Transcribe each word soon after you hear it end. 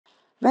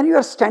When you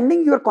are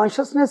standing, your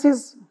consciousness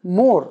is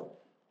more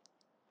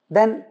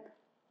than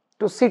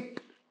to sit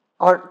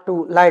or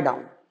to lie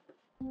down.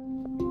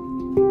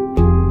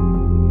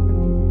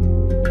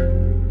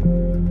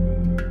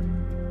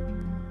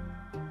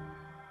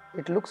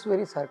 It looks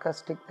very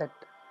sarcastic that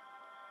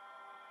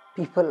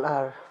people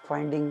are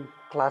finding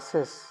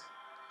classes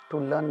to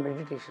learn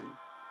meditation.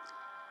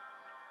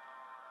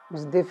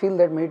 They feel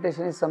that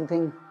meditation is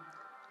something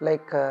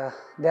like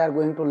they are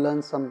going to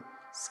learn some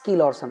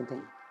skill or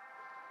something.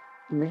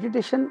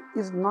 Meditation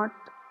is not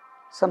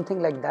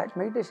something like that.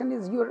 Meditation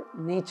is your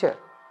nature.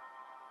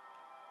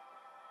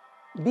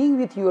 Be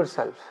with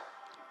yourself,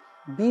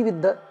 be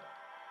with the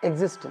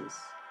existence.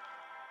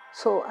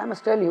 So I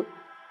must tell you,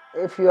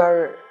 if you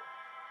are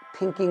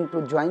thinking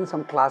to join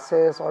some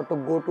classes or to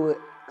go to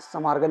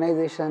some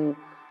organization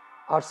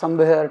or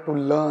somewhere to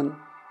learn,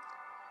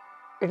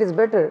 it is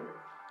better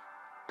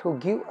to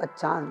give a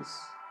chance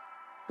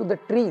to the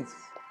trees.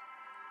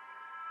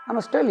 I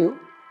must tell you,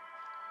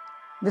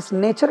 this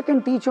nature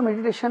can teach you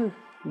meditation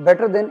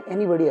better than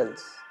anybody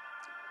else.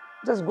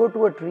 Just go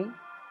to a tree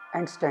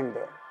and stand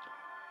there.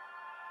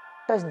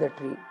 Touch the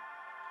tree,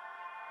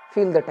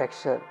 feel the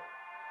texture,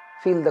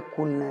 feel the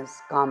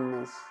coolness,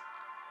 calmness.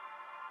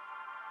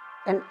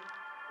 And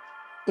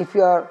if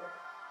you are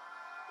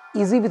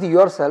easy with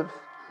yourself,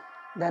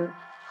 then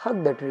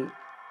hug the tree.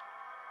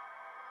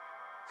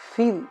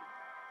 Feel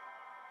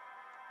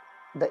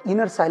the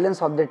inner silence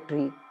of the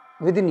tree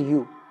within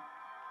you.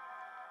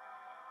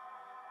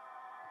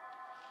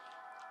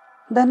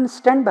 Then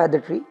stand by the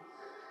tree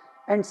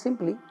and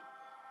simply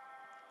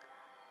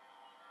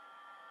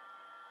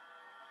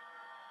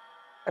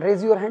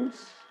raise your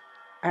hands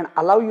and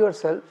allow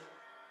yourself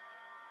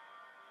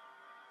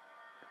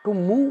to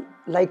move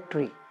like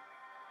tree.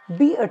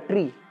 Be a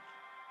tree.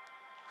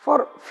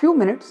 For few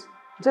minutes,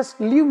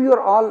 just leave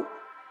your all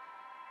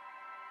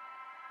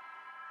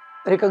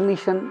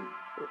recognition.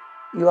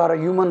 You are a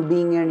human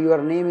being and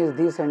your name is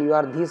this and you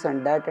are this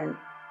and that and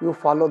you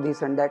follow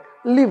this and that.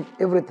 Leave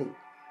everything.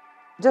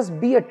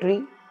 Just be a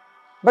tree.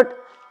 But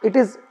it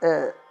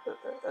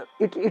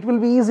will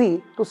be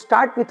easy to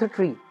start with a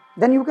tree.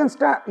 Then you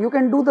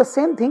can do the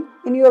same thing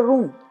in your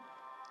room.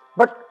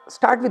 But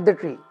start with the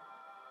tree.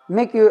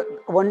 Make your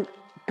one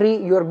tree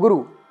your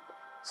guru.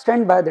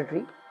 Stand by the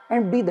tree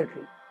and be the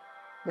tree.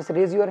 Just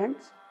raise your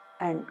hands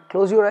and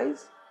close your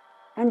eyes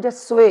and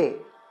just sway.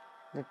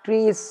 The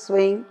tree is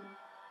swaying,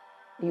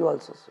 you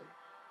also sway.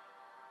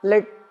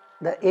 Let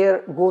the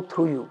air go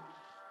through you.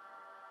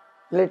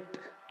 Let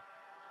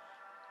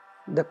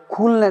the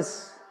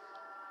coolness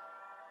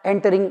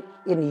entering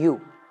in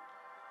you.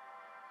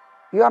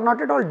 You are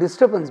not at all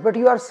disturbance, but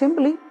you are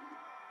simply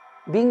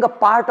being a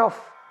part of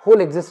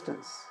whole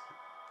existence,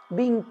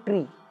 being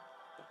tree.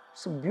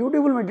 It's a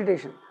beautiful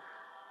meditation.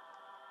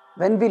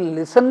 When we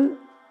listen,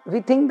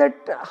 we think that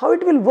how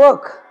it will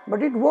work,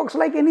 but it works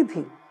like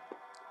anything.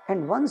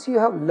 And once you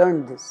have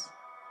learned this,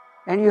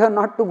 and you have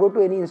not to go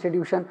to any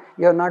institution,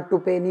 you have not to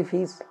pay any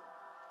fees.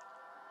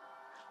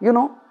 You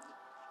know,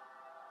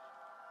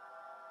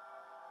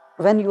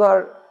 when you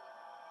are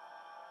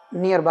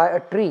nearby a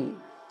tree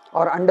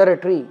or under a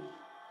tree,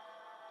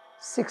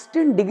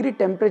 16-degree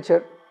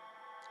temperature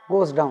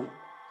goes down.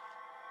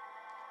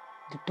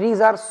 The trees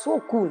are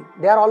so cool,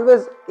 they are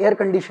always air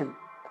conditioned.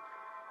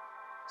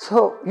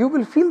 So you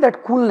will feel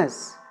that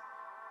coolness.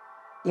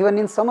 Even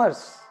in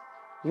summers,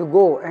 you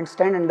go and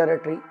stand under a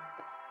tree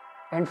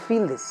and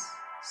feel this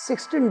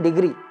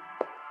 16-degree.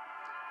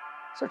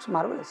 So it's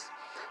marvelous.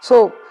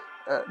 So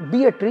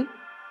be a tree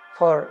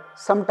for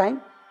some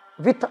time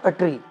with a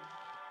tree,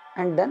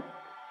 and then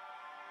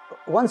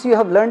once you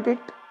have learnt it,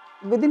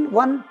 within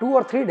 1, 2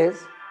 or 3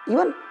 days,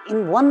 even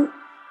in one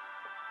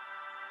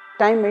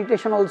time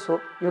meditation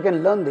also, you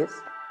can learn this.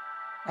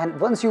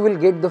 And once you will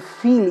get the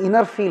feel,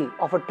 inner feel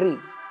of a tree,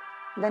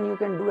 then you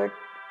can do it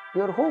at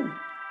your home,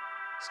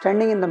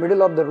 standing in the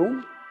middle of the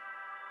room,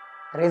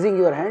 raising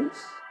your hands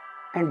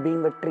and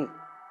being a tree.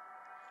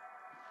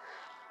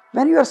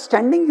 When you are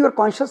standing, your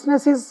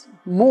consciousness is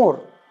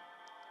more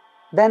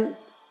than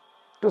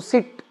to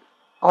sit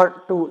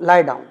or to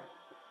lie down.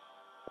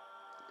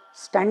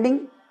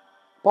 Standing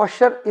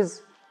posture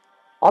is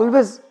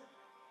always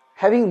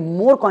having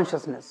more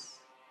consciousness,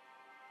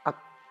 a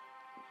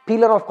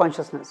pillar of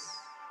consciousness.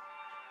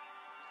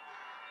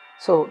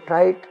 So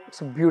try it,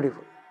 it's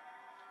beautiful.